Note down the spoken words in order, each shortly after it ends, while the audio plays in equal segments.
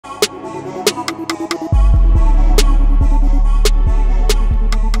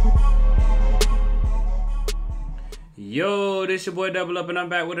good? It's your boy Double Up, and I'm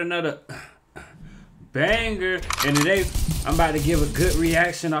back with another banger. And today, I'm about to give a good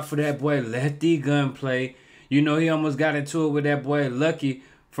reaction off of that boy Lefty Gunplay. You know, he almost got into it with that boy Lucky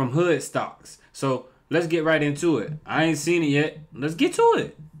from Hood Stocks. So, let's get right into it. I ain't seen it yet. Let's get to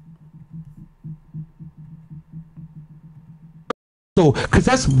it. So, cause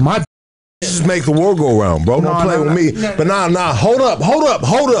that's my. Just make the world go around, bro. Don't play with me. But nah, hold up, dog.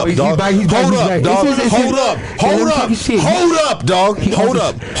 Hold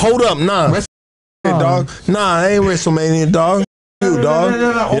up, nah. Dog. Nah, I ain't WrestleMania, dog. You,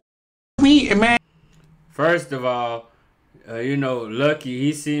 dog. Me, man. First of all, you know, Lucky,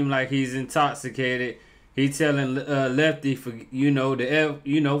 he seemed like he's intoxicated. He telling Lefty, forget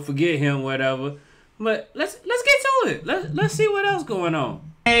him, whatever. But let's get to it. Let's see what else going on.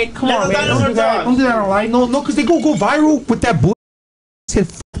 Hey, come on, man. Don't do that online. No, because they go viral with that bull. Said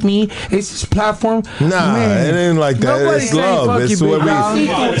fuck me. It's this platform. Nah, man. It ain't like that. Nobody it's love. It's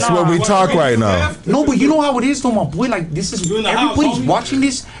what we talk right now. No, but you know how it is, though, my boy. Like, this is everybody's watching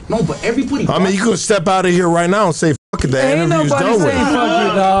this. No, but everybody. I mean, you could step out of here right now and say fuck it. The interview's done with.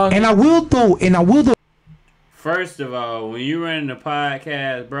 And I will though. First of all, when you running the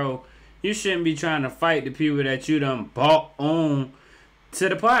podcast, bro, you shouldn't be trying to fight the people that you done bought on to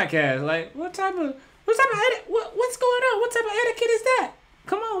the podcast. Like, what's going on? What type of etiquette is that?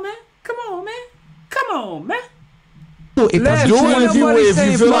 Come on, man. So if you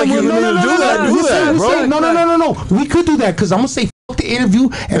feel like you need to do that, bro. No. We could do that because I'm gonna say fuck the interview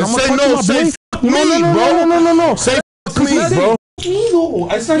and I'm gonna say fuck me, bro. No. Say fuck me, bro.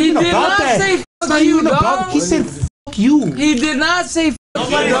 It's not even about that. It's not even about. He said fuck you. He did not say fuck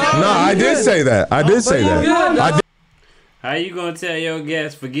you. No, I did say that. How you gonna tell your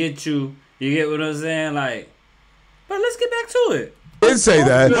guests forget you? You get what I'm saying? Like, but let's get back to it. I did say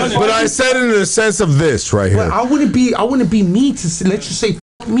that, but I said it in the sense of this right here. But I wouldn't be mean to let you say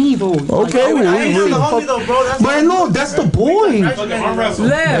fuck me though. Okay, but no, that's the boy. Hey,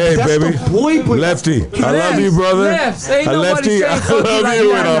 that's baby. The boy, but Lefty, I love you, brother. Lefty, I love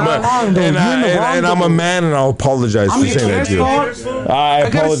you, and I'm a man, and I'll apologize for saying that to you. I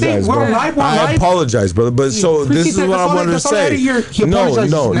apologize, bro. I apologize, brother. But so this is what I wanted to say.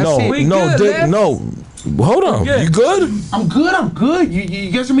 No, Dick, no. Hold on, you good? I'm good. You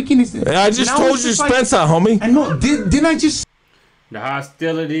guys are making this. I just told you, Spencer, homie. I know. Didn't I just? The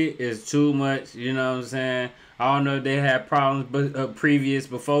hostility is too much. You know what I'm saying? I don't know if they had problems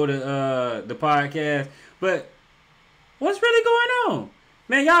before the podcast, but what's really going on?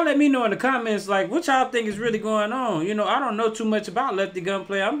 Man, y'all let me know in the comments, like, what y'all think is really going on. You know, I don't know too much about Lefty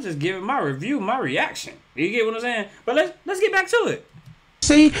Gunplay. I'm just giving my review, my reaction. You get what I'm saying? But let's get back to it.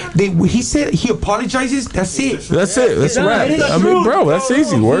 He said he apologizes. That's it. That's a wrap. I mean, bro, that's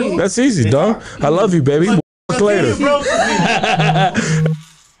easy work. That's easy, dog. I love you, baby. Later.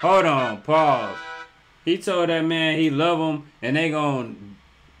 Hold on, pause. He told that man he love him, and they gonna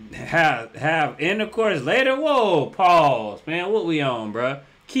have intercourse later. Whoa, pause, man. What we on, bro?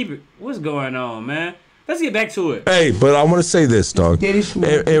 Keep it. What's going on, man? Let's get back to it. Hey, but I want to say this, dog. That's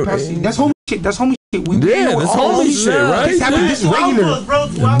homie shit. That's homie shit. That's homie shit, right? This is regular.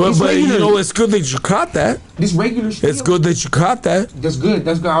 But you know, it's good that you caught that. This regular shit. It's good that you caught that. That's good.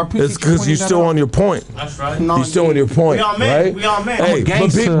 That's good. It's because you're still on your point. That's right. You're still on your point, right? We all men. Hey, but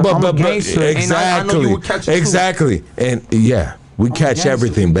exactly. And yeah, we catch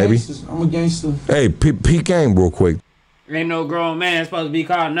everything, baby. I'm a gangster. Hey, peep game real quick. Ain't no grown man supposed to be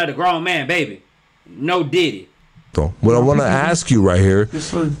called another grown man, baby. No Diddy. So what I want to ask you right here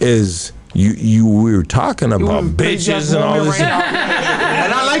is, we were talking about bitches and all this.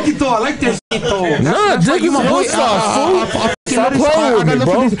 And I like it though. I like that shit though. Nah, Dick, you my boy. Stop playing with me,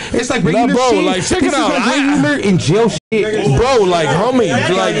 bro. It's like regular shit. Like, check it out. Regular in jail shit, bro. Like, homie,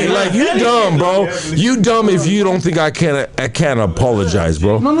 like you dumb, bro. You dumb if you don't think I can't apologize,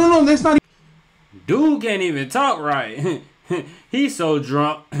 bro. No, that's not. Dude can't even talk right. He's so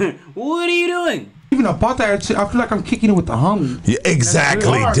drunk. What are you doing? Even about that, I feel like I'm kicking it with the homie. Yeah,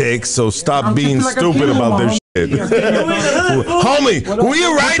 exactly, Dick. So stop being stupid about this shit. Homie, we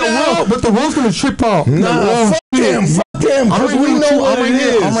right now. But the world's gonna trip out. Nah, fuck him. I'm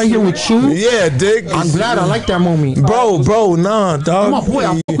right here with you. Yeah, Dick. I'm glad. I like that moment. Bro, nah, dog. My boy,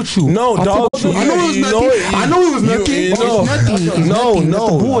 I fuck with you. No, dog. I know it was nothing. No,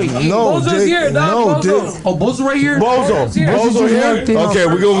 Bozo's here, dog. Dick. Oh, Bozo right here? Bozo here? Okay,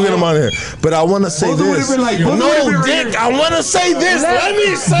 we're gonna get him on here. But I want to say this. No, Dick, I want to say this.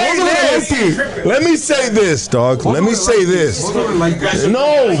 Let me say this, dog. Let me say this.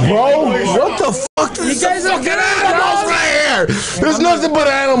 No, bro. What the fuck? You guys are get out of right here. there. There's nothing but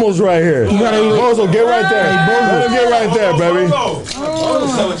animals right here. Bozo, get right there. Let him get right there, baby.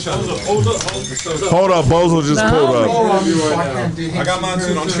 Hold up, Bozo just pulled up. I got mine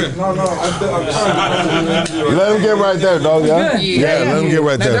too. Don't trip. Let him get right there, dog. Yeah, let him get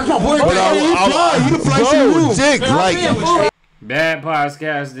right there. That's my boy. Bro, Dick, like. Bad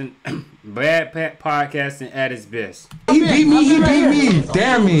podcasting at its best. He beat me.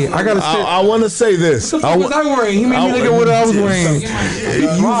 Damn me. I gotta say. I want to say this. What was I wearing? He made me look at what I was wearing.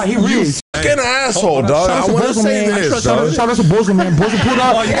 He really fucking asshole, dog. I want to say this, dog. Shout out to Bozo, man. Bozo pulled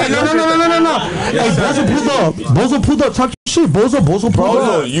up. Hey, no. Hey, Bozo pulled up. Bozo pulled up. Talk shit. Bozo pulled up.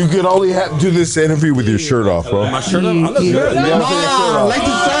 Bro, you could only have to do this interview with your shirt off, bro. My shirt off? I look good.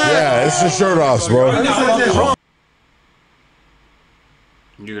 Yeah, it's the shirt offs, bro.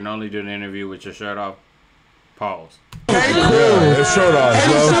 You can only do the interview with your shirt off. Pause. Yeah, it's shirt off,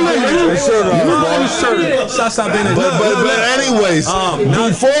 bro. It's shirt off, bro. But anyways,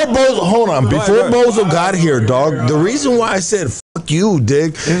 before Bozo got here, dog, the reason why I said fuck you,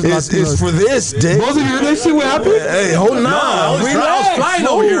 Dick, is for this, Dick. Bozo, you heard that shit? What happened? Hey, hold on. Relax. Flying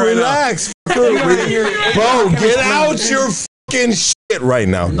over here. Relax. Bro, get out your fucking shit right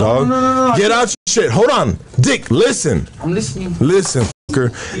now, dog. No. Get out your shit. Hold on. Dick, listen. I'm listening. Listen,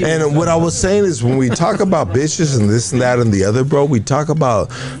 fucker. And what I was saying is when we talk about bitches and this and that and the other, bro, we talk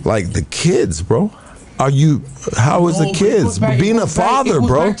about like the kids, bro. How is the kids? Being a father,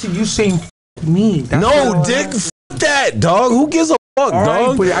 bro. Back to you saying me. No, Dick, fuck that, dog. Who gives a fuck,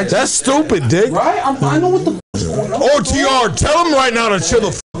 dog? That's stupid, Dick. Right? I know what the fuck's going on. OTR, tell him right now to chill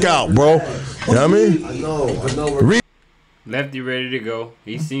the fuck out, bro. You know what I mean? I know. Lefty ready to go.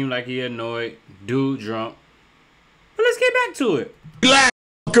 He seemed like he annoyed. Dude drunk. But let's get back to it. Relax,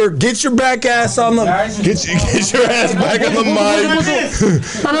 fucker. Get your back ass on the. Get your ass back on the mic.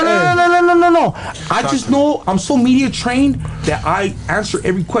 No. I just know I'm so media trained that I answer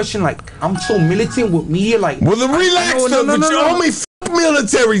every question like I'm so militant with media. Like, well, then relax, though. But you homie, fuck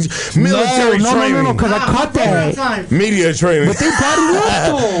military training. No, because I caught that. Media training. But they brought it up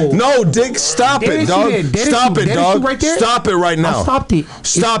though. No, Dick, stop it, dog. Stop it, dog. Stop it right now. I stopped it.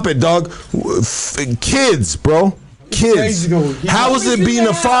 Stop it, dog. Kids, bro. Kids. How is it being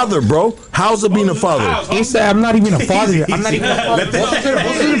a father, bro? How's it being a father? I'm not even a father yet. I'm not even a father.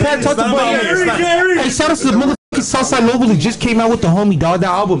 Hey, shout out to the motherfucking Southside Logo that just came out with the homie, dog.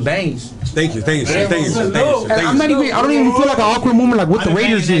 That album bangs. Thank you. I don't even feel like an awkward moment like what the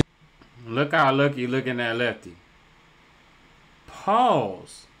Raiders is. Look how lucky looking at Lefty.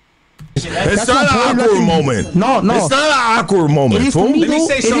 Pause. It's not an awkward moment. No. It's not an awkward moment, fool. Let me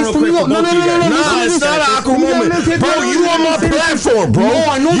say something real quick. No, it's not an awkward moment. Bro, you on my platform, bro. No,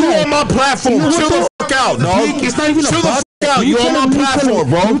 I know you that. on my platform. Chill the fuck out, dog. It's not even Chill the fuck out. You on my platform,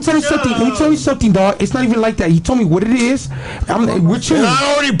 bro. Let me tell you something, dog. It's not even like that. He told me what it is. We're chilling. And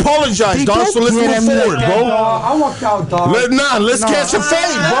I already apologized, dog. So let's move forward, bro. I walked out, dog. Let's catch a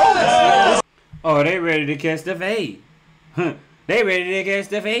fade, bro. Oh, they ready to catch the fade. They ready to catch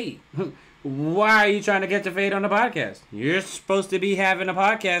the fade. Why are you trying to get the fade on the podcast? You're supposed to be having a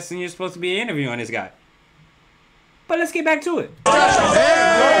podcast and you're supposed to be interviewing this guy. But let's get back to it. You don't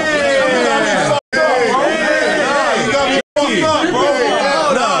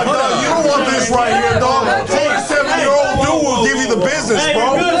want this right here, dog. 47-year-old dude will give you the business,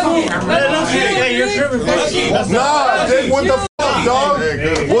 bro. Nah, Dick, what the fuck, dog?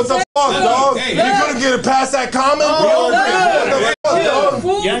 What the fuck, dog? You couldn't get it past that comment, bro? What the fuck, dog?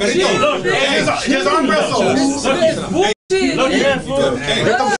 His arm wrestle.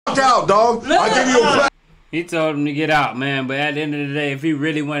 Get the fuck out, dog. I give you a black. He told him to get out, man. But at the end of the day, if he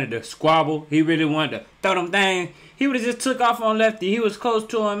really wanted to squabble, he really wanted to throw them things, he would have just took off on Lefty. He was close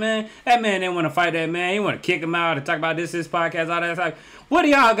to him, man. That man didn't want to fight that man. He want to kick him out and talk about his podcast, all that stuff. What do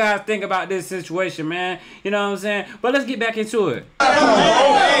y'all guys think about this situation, man? You know what I'm saying? But let's get back into it. You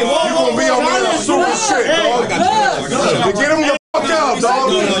gonna be on my super shit, dog. Get him the fuck out, dog.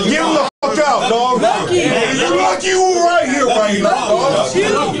 Get him the fuck out, dog. You're lucky you right here right now, dog.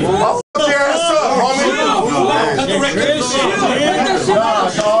 I'll fuck your ass up, homie.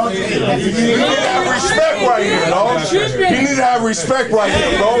 You need to have respect right here, dog. You need to have respect right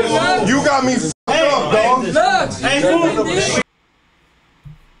here, bro. You got me fucked up, dog.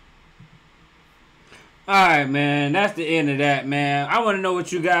 Alright, man. That's the end of that, man. I want to know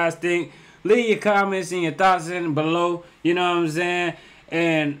what you guys think. Leave your comments and your thoughts in below. You know what I'm saying?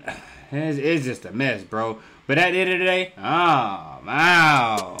 And it's just a mess, bro. But at the end of the day, I'm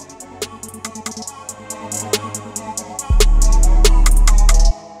out.